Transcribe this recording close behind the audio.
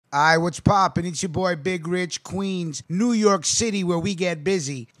Hi, what's poppin'? It's your boy Big Rich, Queens, New York City, where we get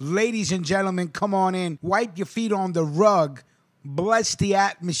busy. Ladies and gentlemen, come on in. Wipe your feet on the rug. Bless the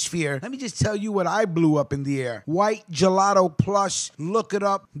atmosphere. Let me just tell you what I blew up in the air. White Gelato Plus. Look it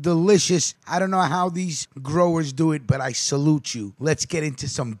up. Delicious. I don't know how these growers do it, but I salute you. Let's get into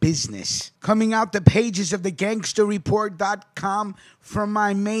some business. Coming out the pages of thegangsterreport.com from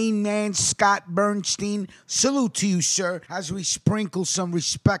my main man, Scott Bernstein. Salute to you, sir, as we sprinkle some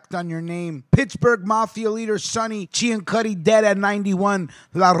respect on your name. Pittsburgh Mafia leader Sonny Ciancutti dead at 91.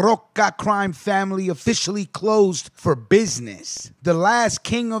 LaRocca crime family officially closed for business. The last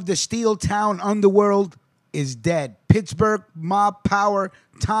king of the steel town underworld is dead. Pittsburgh mob power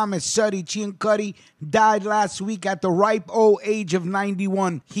Thomas Sonny Ciancutti died last week at the ripe old age of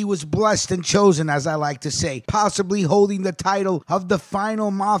 91. He was blessed and chosen, as I like to say, possibly holding the title of the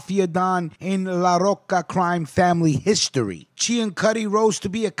final mafia don in LaRocca crime family history. Ciancutti rose to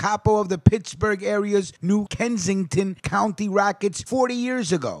be a capo of the Pittsburgh area's New Kensington County Rackets 40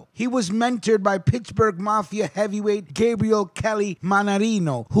 years ago. He was mentored by Pittsburgh Mafia heavyweight Gabriel Kelly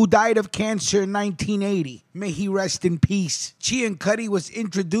Manarino, who died of cancer in 1980. May he rest in peace. Ciancutti was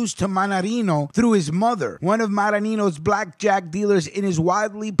introduced to Manarino through his mother, one of Manarino's blackjack dealers in his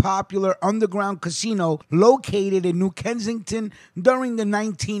wildly popular underground casino located in New Kensington during the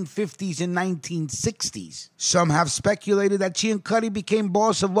 1950s and 1960s. Some have speculated that Ciancutti became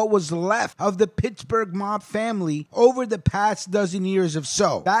boss of what was left of the Pittsburgh mob family over the past dozen years or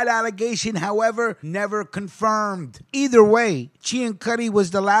so. That allegation, however, never confirmed. Either way, Ciancutti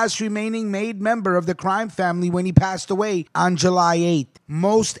was the last remaining made member of the crime family when he passed away on July 8th.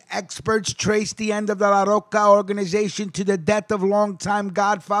 Most experts trace the end of the LaRocca organization to the death of longtime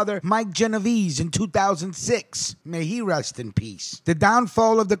godfather Mike Genovese in 2006. May he rest in peace. The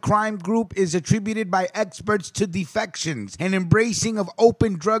downfall of the crime group is attributed by experts to defections, an embracing of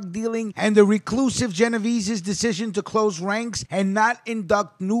open drug dealing, and the reclusive Genovese's decision to close ranks and not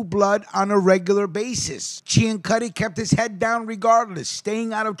induct new blood on a regular basis. Ciancutti kept his head down regardless,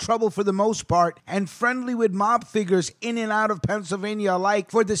 staying out of trouble for the most part, and friendly with mob figures in and out of Pennsylvania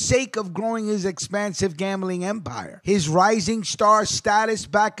alike for the sake of growing his expansive gambling empire. His rising star status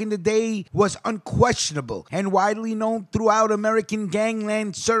back in the day was unquestionable and widely known throughout American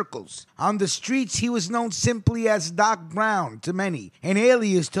gangland circles. On the streets, he was known simply as Doc Brown to many, an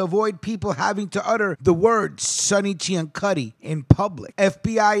alias to avoid people having to utter the words Sonny Ciancutti in public.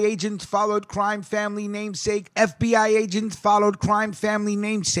 FBI agents followed crime family namesake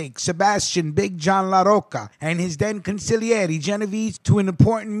Sebastian Big John LaRocca and his then consigliere Genovese to an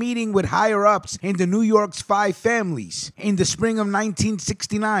important meeting with higher-ups in the New York's five families in the spring of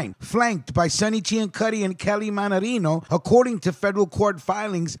 1969, flanked by Sonny Ciancutti and Kelly Manarino, according to federal court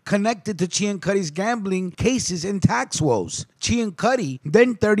filings connected to Ciancutti's gambling cases and tax woes. Ciancutti,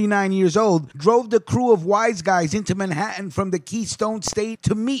 then 39 years old, drove the crew of wise guys into Manhattan from the Keystone State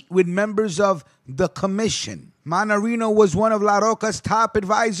to meet with members of the Commission. Manarino was one of LaRocca's top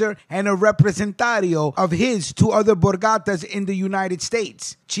advisor and a representario of his two other borgatas in the United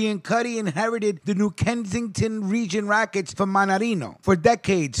States. Ciancutti inherited the New Kensington region rackets from Manarino. For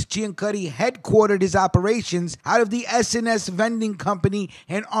decades, Ciancutti headquartered his operations out of the S&S Vending Company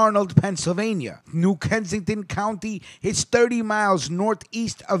in Arnold, Pennsylvania. New Kensington County is 30 miles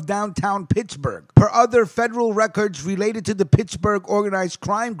northeast of downtown Pittsburgh. Per other federal records related to the Pittsburgh organized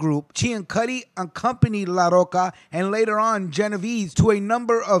crime group, Ciancutti accompanied LaRocca and later on Genovese to a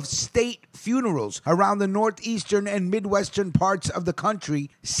number of state funerals around the northeastern and midwestern parts of the country,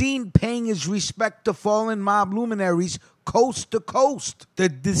 seen paying his respect to fallen mob luminaries coast to coast. The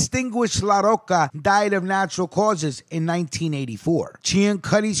distinguished LaRocca died of natural causes in 1984.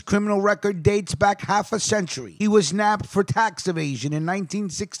 Ciancutti's criminal record dates back half a century. He was nabbed for tax evasion in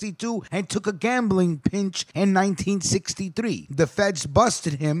 1962 and took a gambling pinch in 1963. The feds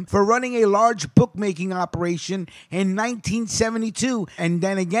busted him for running a large bookmaking operation in 1972 and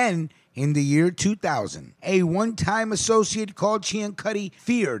then again in the year 2000. A one-time associate called Ciancutti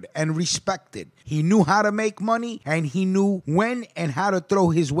feared and respected. He knew how to make money, and he knew when and how to throw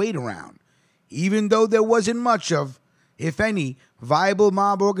his weight around. Even though there wasn't much of, if any, viable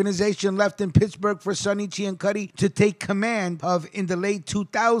mob organization left in Pittsburgh for Sonny Ciancutti to take command of in the late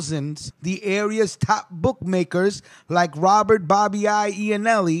 2000s, the area's top bookmakers like Robert Bobby I.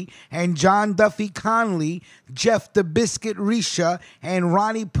 Iannelli and John Duffy Conley, Jeff the Biscuit Risha, and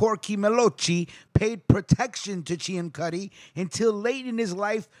Ronnie Porky Melocci paid protection to Ciancutti until late in his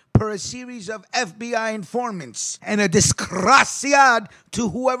life per a series of FBI informants and a disgraciad to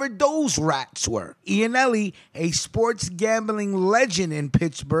whoever those rats were. Iannelli, a sports gambling legend in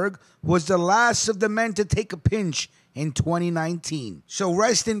Pittsburgh, was the last of the men to take a pinch in 2019. So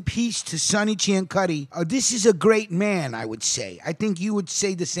rest in peace to Sonny Ciancutti. This is a great man, I would say. I think you would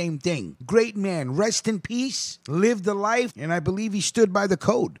say the same thing. Great man. Rest in peace. Lived the life, and I believe he stood by the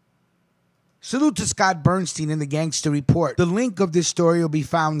code. Salute to Scott Bernstein in the Gangster Report. The link of this story will be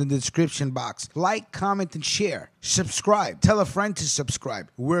found in the description box. Like, comment, and share. Subscribe. Tell a friend to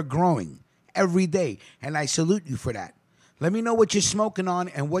subscribe. We're growing every day, and I salute you for that. Let me know what you're smoking on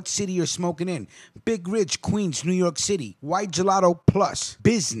and what city you're smoking in. Big Rich, Queens, New York City. White Gelato Plus.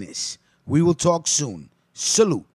 Business. We will talk soon. Salute.